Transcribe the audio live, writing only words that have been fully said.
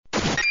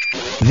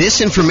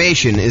This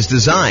information is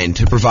designed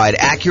to provide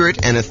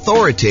accurate and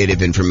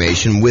authoritative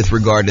information with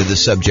regard to the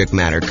subject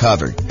matter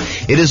covered.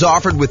 It is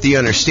offered with the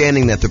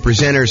understanding that the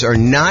presenters are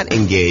not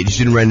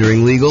engaged in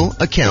rendering legal,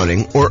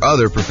 accounting, or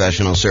other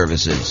professional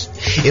services.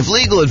 If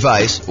legal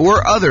advice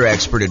or other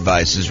expert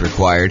advice is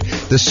required,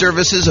 the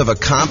services of a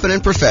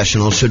competent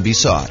professional should be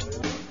sought.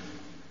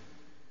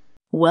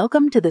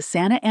 Welcome to the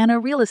Santa Ana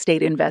Real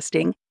Estate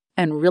Investing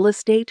and Real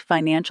Estate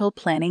Financial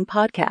Planning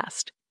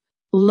Podcast.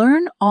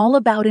 Learn all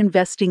about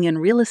investing in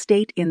real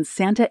estate in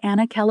Santa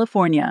Ana,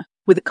 California,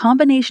 with a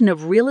combination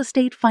of real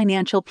estate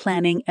financial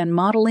planning and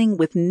modeling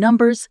with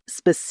numbers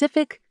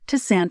specific to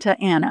Santa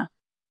Ana,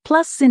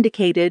 plus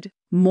syndicated,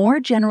 more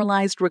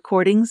generalized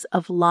recordings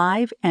of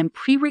live and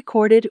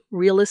pre-recorded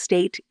real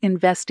estate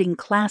investing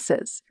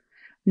classes,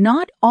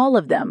 not all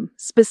of them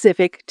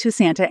specific to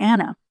Santa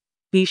Ana.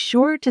 Be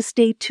sure to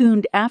stay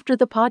tuned after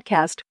the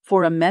podcast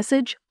for a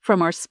message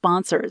from our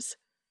sponsors.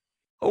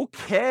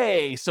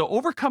 Okay, so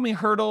overcoming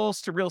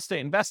hurdles to real estate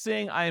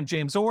investing. I am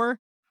James Orr.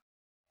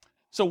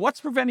 So what's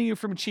preventing you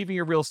from achieving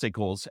your real estate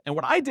goals? And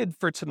what I did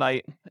for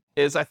tonight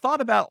is I thought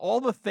about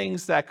all the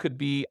things that could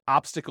be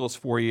obstacles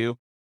for you,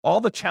 all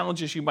the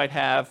challenges you might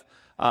have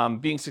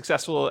being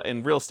successful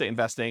in real estate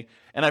investing,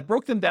 and I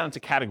broke them down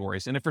into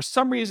categories. And if for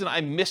some reason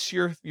I miss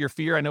your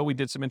fear, I know we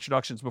did some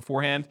introductions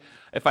beforehand.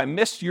 If I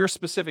missed your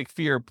specific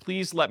fear,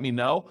 please let me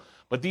know.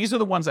 But these are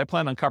the ones I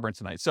plan on covering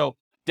tonight. So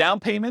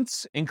down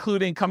payments,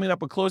 including coming up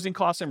with closing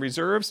costs and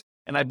reserves.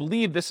 And I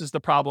believe this is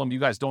the problem you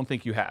guys don't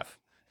think you have.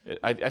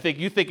 I think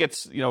you think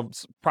it's,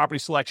 property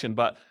selection,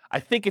 but I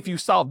think if you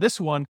solve this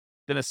one,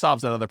 then it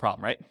solves that other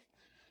problem, right?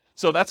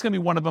 So that's going to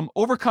be one of them.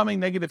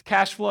 Overcoming negative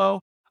cash flow,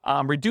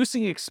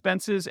 reducing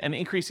expenses, and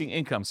increasing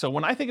income. So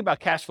when I think about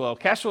cash flow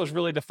is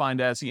really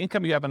defined as the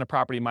income you have on a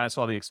property minus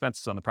all the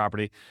expenses on the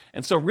property.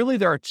 And so really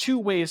there are two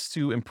ways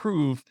to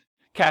improve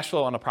cash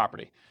flow on a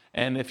property.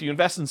 And if you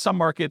invest in some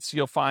markets,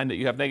 you'll find that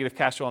you have negative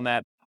cash flow on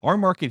that. Our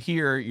market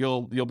here,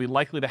 you'll be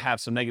likely to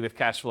have some negative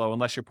cash flow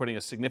unless you're putting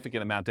a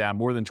significant amount down,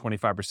 more than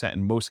 25%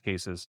 in most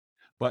cases.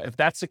 But if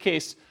that's the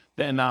case,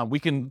 then we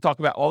can talk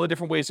about all the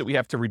different ways that we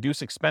have to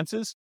reduce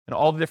expenses and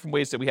all the different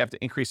ways that we have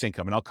to increase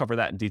income. And I'll cover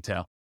that in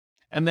detail.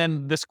 And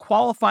then this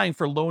qualifying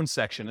for loan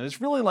section, and there's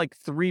really like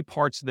three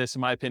parts to this,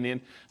 in my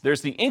opinion.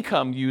 There's the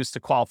income used to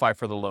qualify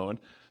for the loan.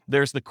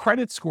 There's the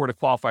credit score to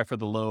qualify for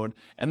the loan.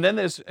 And then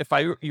there's,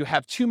 you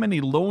have too many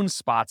loan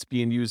spots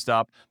being used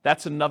up,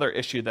 that's another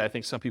issue that I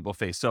think some people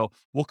face. So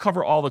we'll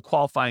cover all the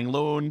qualifying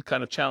loan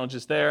kind of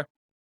challenges there.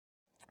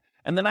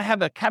 And then I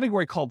have a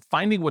category called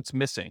finding what's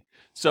missing.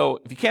 So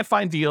if you can't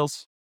find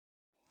deals,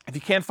 if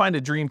you can't find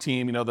a dream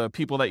team, the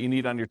people that you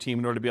need on your team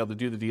in order to be able to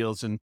do the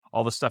deals and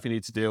all the stuff you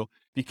need to do,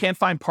 if you can't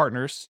find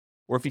partners,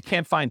 or if you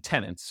can't find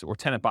tenants or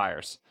tenant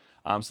buyers.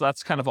 So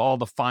that's kind of all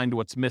the find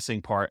what's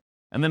missing part.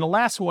 And then the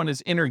last one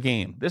is inner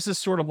game. This is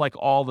sort of like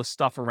all the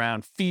stuff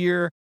around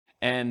fear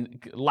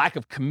and lack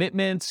of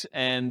commitment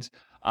and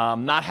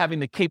not having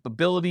the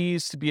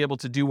capabilities to be able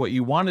to do what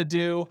you want to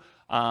do,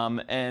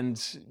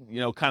 and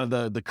kind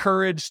of the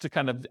courage to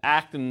kind of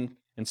act in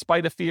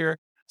spite of fear.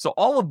 So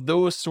all of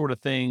those sort of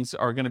things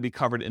are going to be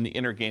covered in the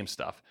inner game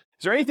stuff.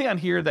 Is there anything on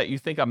here that you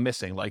think I'm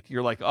missing? Like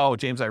you're like, oh,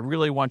 James, I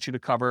really want you to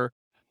cover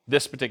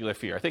this particular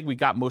fear. I think we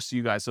got most of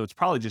you guys, so it's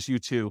probably just you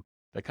two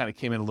that kind of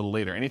came in a little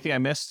later. Anything I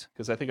missed?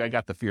 Because I think I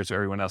got the fears of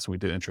everyone else when we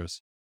did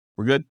intros.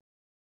 We're good?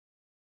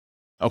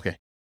 Okay.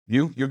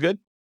 You're good?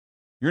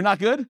 You're not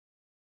good?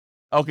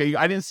 Okay,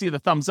 I didn't see the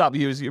thumbs up.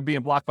 You're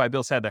being blocked by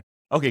Bill's head there.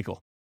 Okay,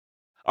 cool.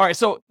 All right,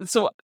 so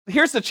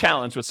here's the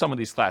challenge with some of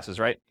these classes,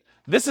 right?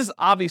 This is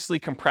obviously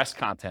compressed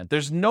content.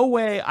 There's no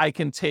way I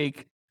can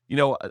take,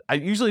 I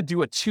usually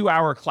do a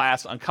 2-hour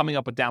class on coming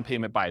up with down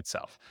payment by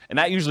itself. And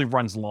that usually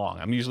runs long.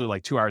 I'm usually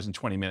like 2 hours and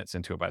 20 minutes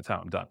into it by the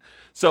time I'm done.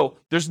 So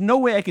there's no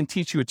way I can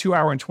teach you a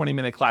 2-hour and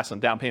 20-minute class on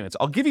down payments.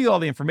 I'll give you all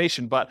the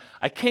information, but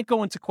I can't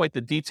go into quite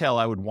the detail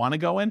I would want to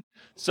go in.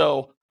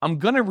 So I'm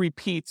going to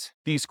repeat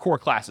these core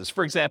classes.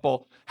 For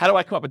example, how do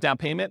I come up with down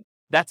payment?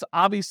 That's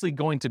obviously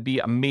going to be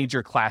a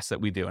major class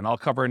that we do. And I'll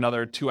cover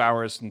another 2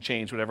 hours and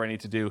change whatever I need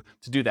to do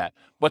that.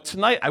 But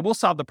tonight I will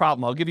solve the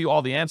problem. I'll give you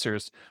all the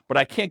answers, but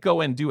I can't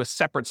go and do a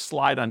separate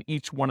slide on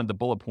each one of the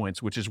bullet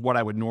points, which is what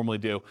I would normally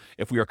do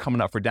if we were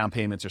coming up for down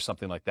payments or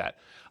something like that.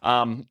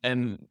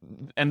 And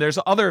there's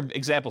other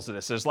examples of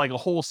this. There's like a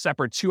whole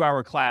separate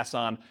 2-hour class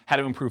on how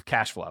to improve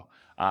cash flow.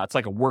 It's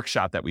like a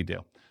workshop that we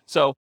do.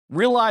 So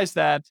realize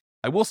that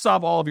I will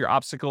solve all of your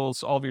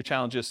obstacles, all of your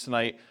challenges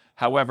tonight.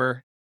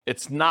 However,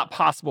 it's not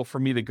possible for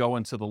me to go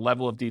into the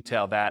level of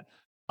detail that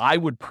I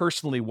would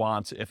personally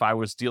want if I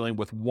was dealing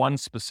with one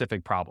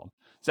specific problem.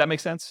 Does that make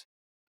sense?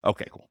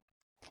 Okay, cool.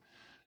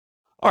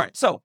 All right,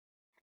 so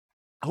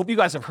I hope you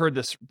guys have heard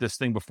this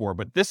thing before,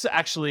 but this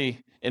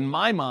actually, in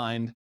my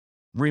mind,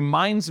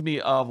 reminds me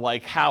of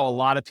like how a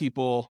lot of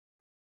people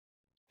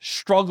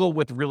struggle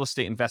with real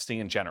estate investing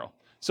in general.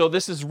 So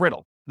this is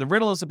riddle. The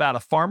riddle is about a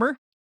farmer,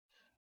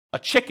 a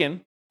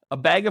chicken, a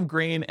bag of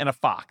grain, and a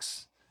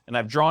fox. And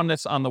I've drawn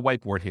this on the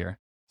whiteboard here.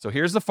 So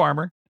here's the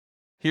farmer,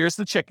 here's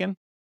the chicken,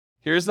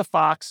 here's the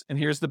fox, and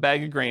here's the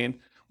bag of grain.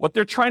 What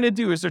they're trying to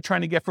do is they're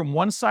trying to get from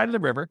one side of the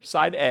river,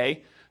 side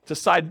A, to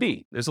side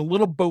B. There's a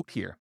little boat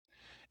here.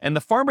 And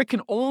the farmer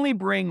can only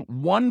bring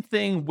one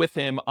thing with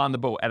him on the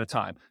boat at a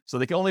time. So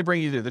they can only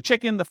bring either the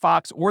chicken, the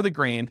fox, or the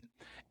grain.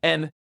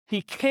 And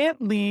he can't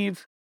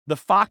leave the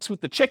fox with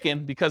the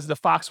chicken because the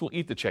fox will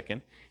eat the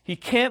chicken. He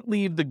can't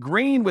leave the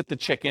grain with the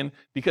chicken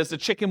because the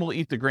chicken will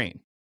eat the grain.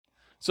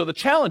 So the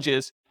challenge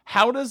is,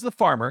 how does the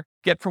farmer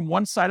get from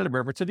one side of the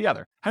river to the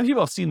other? How many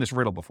people have seen this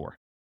riddle before?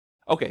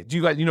 Okay, do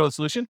you guys, know the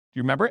solution? Do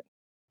you remember it?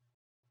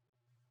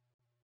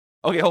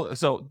 Okay,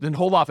 so then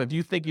hold off if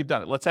you think you've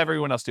done it. Let's have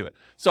everyone else do it.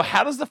 So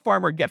how does the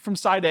farmer get from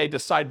side A to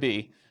side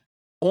B,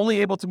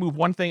 only able to move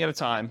one thing at a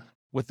time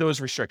with those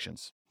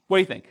restrictions? What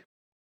do you think?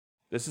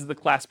 This is the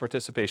class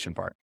participation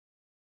part.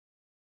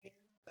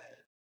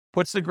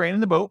 Puts the grain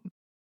in the boat.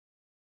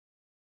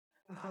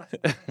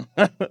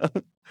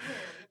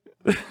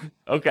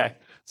 Okay,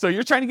 so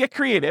you're trying to get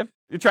creative.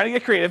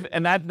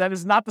 And that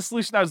is not the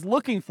solution I was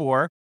looking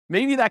for.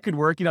 Maybe that could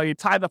work. You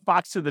tie the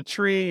fox to the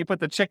tree, you put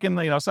the chicken,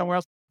 somewhere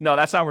else. No,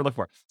 that's not what we're looking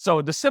for.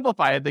 So to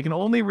simplify it, they can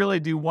only really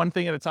do one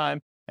thing at a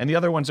time, and the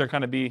other ones are they're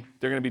going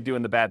to be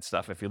doing the bad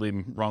stuff if you leave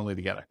them wrongly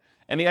together.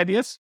 Any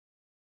ideas?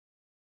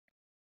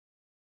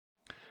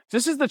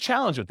 This is the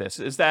challenge with this,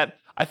 is that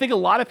I think a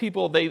lot of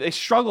people, they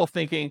struggle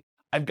thinking,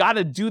 I've got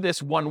to do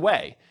this one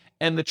way.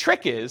 And the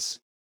trick is,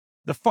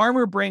 the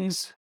farmer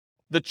brings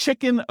the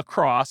chicken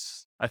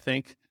across, I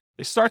think.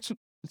 It starts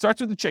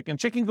with the chicken.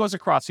 Chicken goes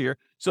across here.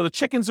 So the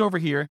chicken's over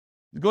here,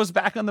 goes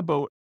back on the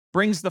boat,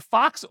 brings the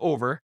fox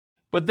over,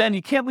 but then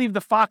you can't leave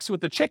the fox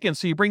with the chicken,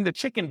 so you bring the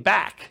chicken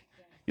back.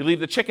 You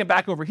leave the chicken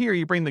back over here,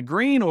 you bring the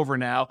grain over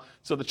now,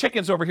 so the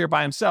chicken's over here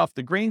by himself.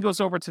 The grain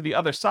goes over to the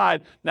other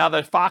side. Now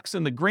the fox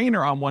and the grain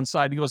are on one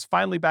side. He goes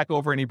finally back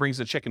over and he brings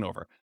the chicken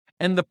over.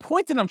 And the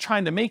point that I'm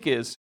trying to make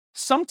is,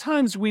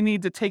 sometimes we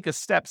need to take a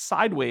step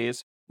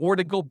sideways or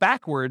to go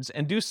backwards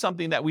and do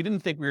something that we didn't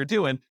think we were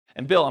doing.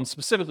 And Bill, I'm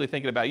specifically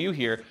thinking about you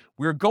here.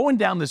 We're going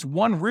down this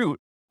one route,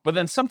 but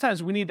then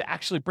sometimes we need to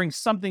actually bring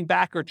something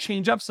back or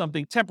change up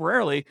something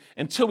temporarily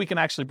until we can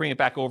actually bring it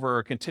back over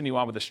or continue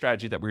on with the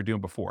strategy that we were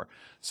doing before.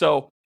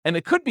 So, and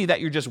it could be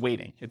that you're just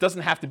waiting. It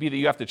doesn't have to be that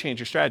you have to change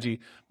your strategy,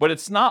 but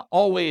it's not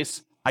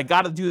always, I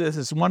got to do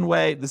this one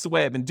way. This is the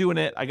way I've been doing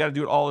it. I got to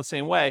do it all the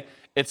same way.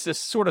 It's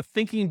just sort of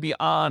thinking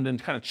beyond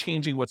and kind of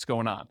changing what's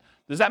going on.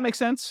 Does that make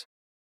sense?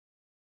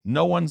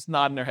 No one's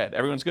nodding their head.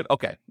 Everyone's good?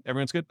 Okay.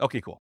 Everyone's good?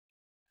 Okay, cool.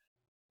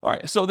 All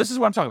right. So this is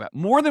what I'm talking about.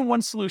 More than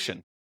one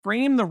solution.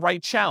 Frame the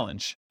right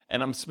challenge.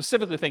 And I'm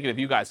specifically thinking of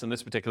you guys in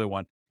this particular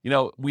one.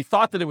 We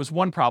thought that it was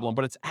one problem,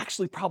 but it's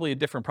actually probably a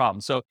different problem.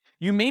 So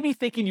you may be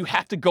thinking you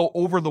have to go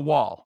over the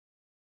wall.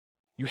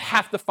 You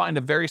have to find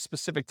a very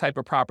specific type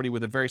of property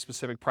with a very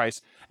specific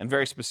price and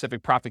very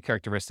specific profit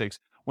characteristics,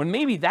 when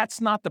maybe that's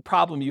not the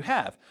problem you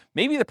have.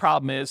 Maybe the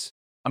problem is,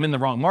 I'm in the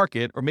wrong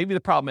market, or maybe the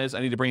problem is I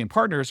need to bring in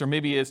partners, or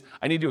maybe is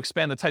I need to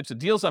expand the types of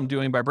deals I'm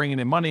doing by bringing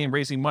in money and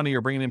raising money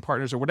or bringing in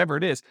partners or whatever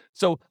it is.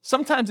 So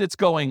sometimes it's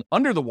going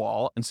under the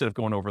wall instead of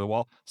going over the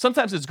wall.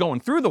 Sometimes it's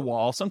going through the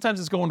wall. Sometimes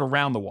it's going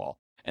around the wall.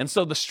 And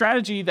so the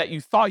strategy that you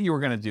thought you were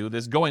going to do,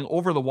 this going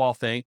over the wall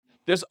thing,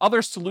 there's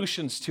other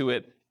solutions to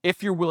it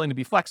if you're willing to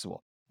be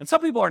flexible. And some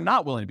people are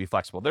not willing to be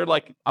flexible. They're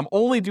like, I'm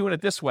only doing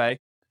it this way.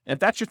 And if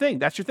that's your thing,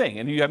 that's your thing.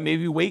 And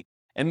maybe you wait,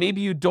 and maybe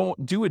you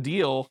don't do a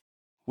deal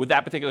with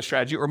that particular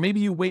strategy, or maybe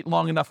you wait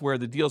long enough where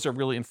the deals are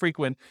really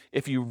infrequent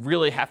if you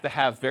really have to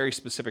have very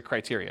specific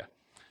criteria.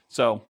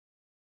 So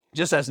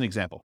just as an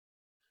example.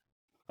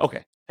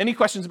 Okay, any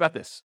questions about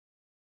this?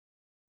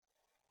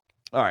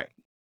 All right.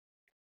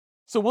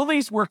 So will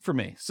these work for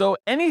me? So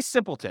any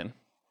simpleton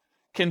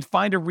can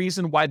find a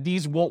reason why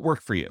these won't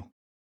work for you.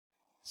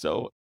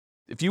 So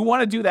if you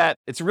want to do that,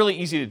 it's really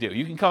easy to do.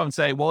 You can come and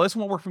say, well, this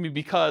won't work for me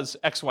because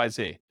X, Y,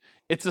 Z.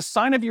 It's a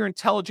sign of your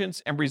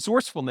intelligence and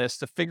resourcefulness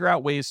to figure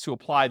out ways to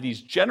apply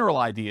these general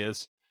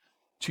ideas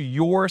to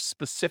your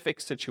specific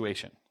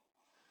situation.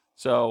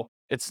 So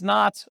it's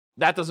not,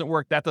 that doesn't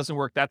work, that doesn't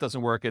work, that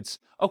doesn't work. It's,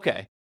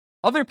 okay,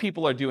 other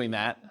people are doing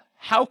that.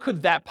 How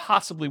could that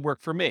possibly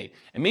work for me?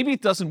 And maybe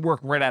it doesn't work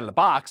right out of the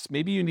box.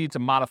 Maybe you need to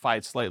modify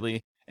it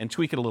slightly and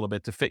tweak it a little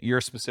bit to fit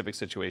your specific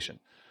situation.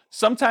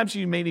 Sometimes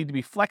you may need to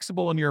be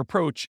flexible in your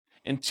approach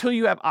until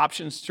you have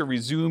options to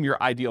resume your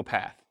ideal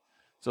path.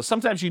 So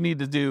sometimes you need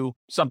to do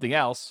something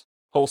else,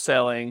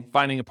 wholesaling,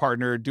 finding a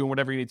partner, doing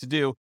whatever you need to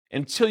do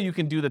until you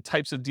can do the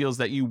types of deals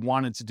that you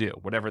wanted to do,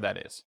 whatever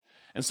that is.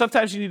 And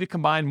sometimes you need to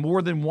combine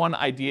more than one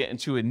idea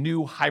into a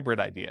new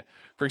hybrid idea.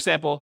 For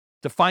example,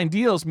 to find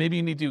deals, maybe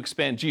you need to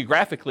expand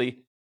geographically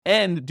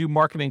and do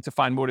marketing to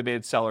find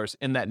motivated sellers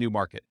in that new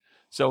market.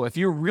 So if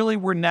you really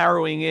were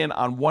narrowing in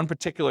on one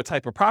particular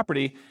type of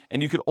property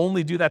and you could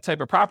only do that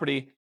type of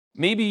property,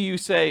 maybe you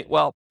say,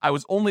 well, I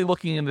was only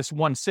looking in this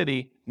one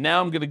city.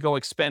 Now I'm going to go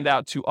expand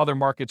out to other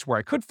markets where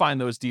I could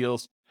find those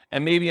deals.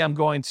 And maybe I'm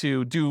going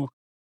to do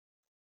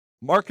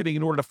marketing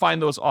in order to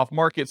find those off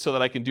market so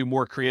that I can do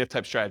more creative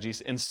type strategies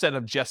instead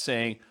of just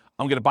saying,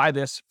 I'm going to buy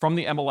this from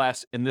the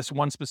MLS in this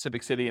one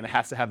specific city and it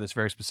has to have this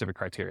very specific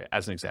criteria,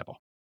 as an example.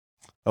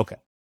 Okay.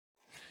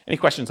 Any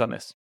questions on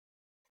this?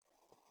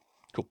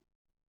 Cool.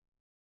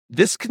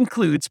 This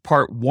concludes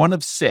part 1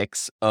 of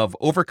 6 of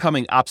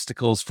Overcoming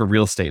Obstacles for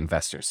Real Estate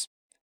Investors.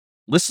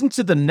 Listen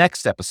to the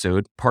next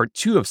episode, part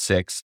 2 of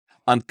 6,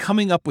 on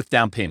coming up with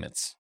down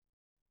payments.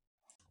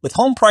 With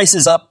home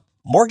prices up,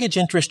 mortgage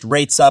interest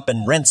rates up,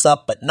 and rents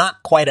up, but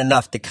not quite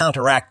enough to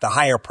counteract the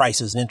higher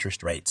prices and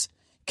interest rates,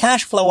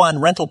 cash flow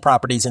on rental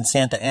properties in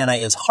Santa Ana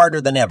is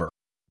harder than ever.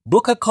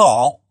 Book a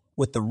call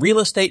with the Real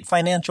Estate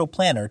Financial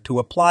Planner to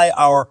apply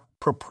our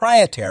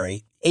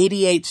proprietary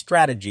 88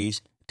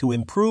 strategies to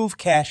improve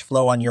cash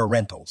flow on your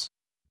rentals.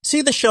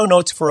 See the show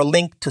notes for a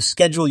link to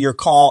schedule your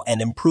call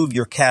and improve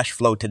your cash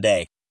flow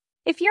today.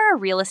 If you're a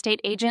real estate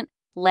agent,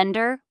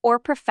 lender, or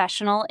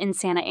professional in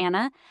Santa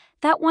Ana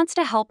that wants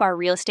to help our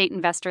real estate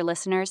investor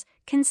listeners,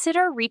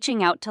 consider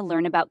reaching out to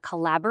learn about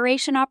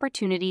collaboration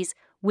opportunities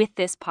with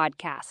this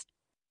podcast.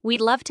 We'd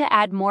love to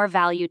add more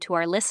value to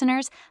our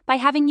listeners by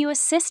having you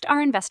assist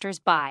our investors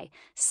buy,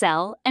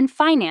 sell, and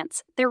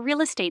finance their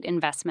real estate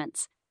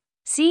investments.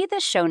 See the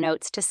show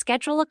notes to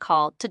schedule a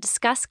call to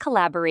discuss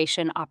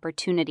collaboration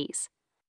opportunities.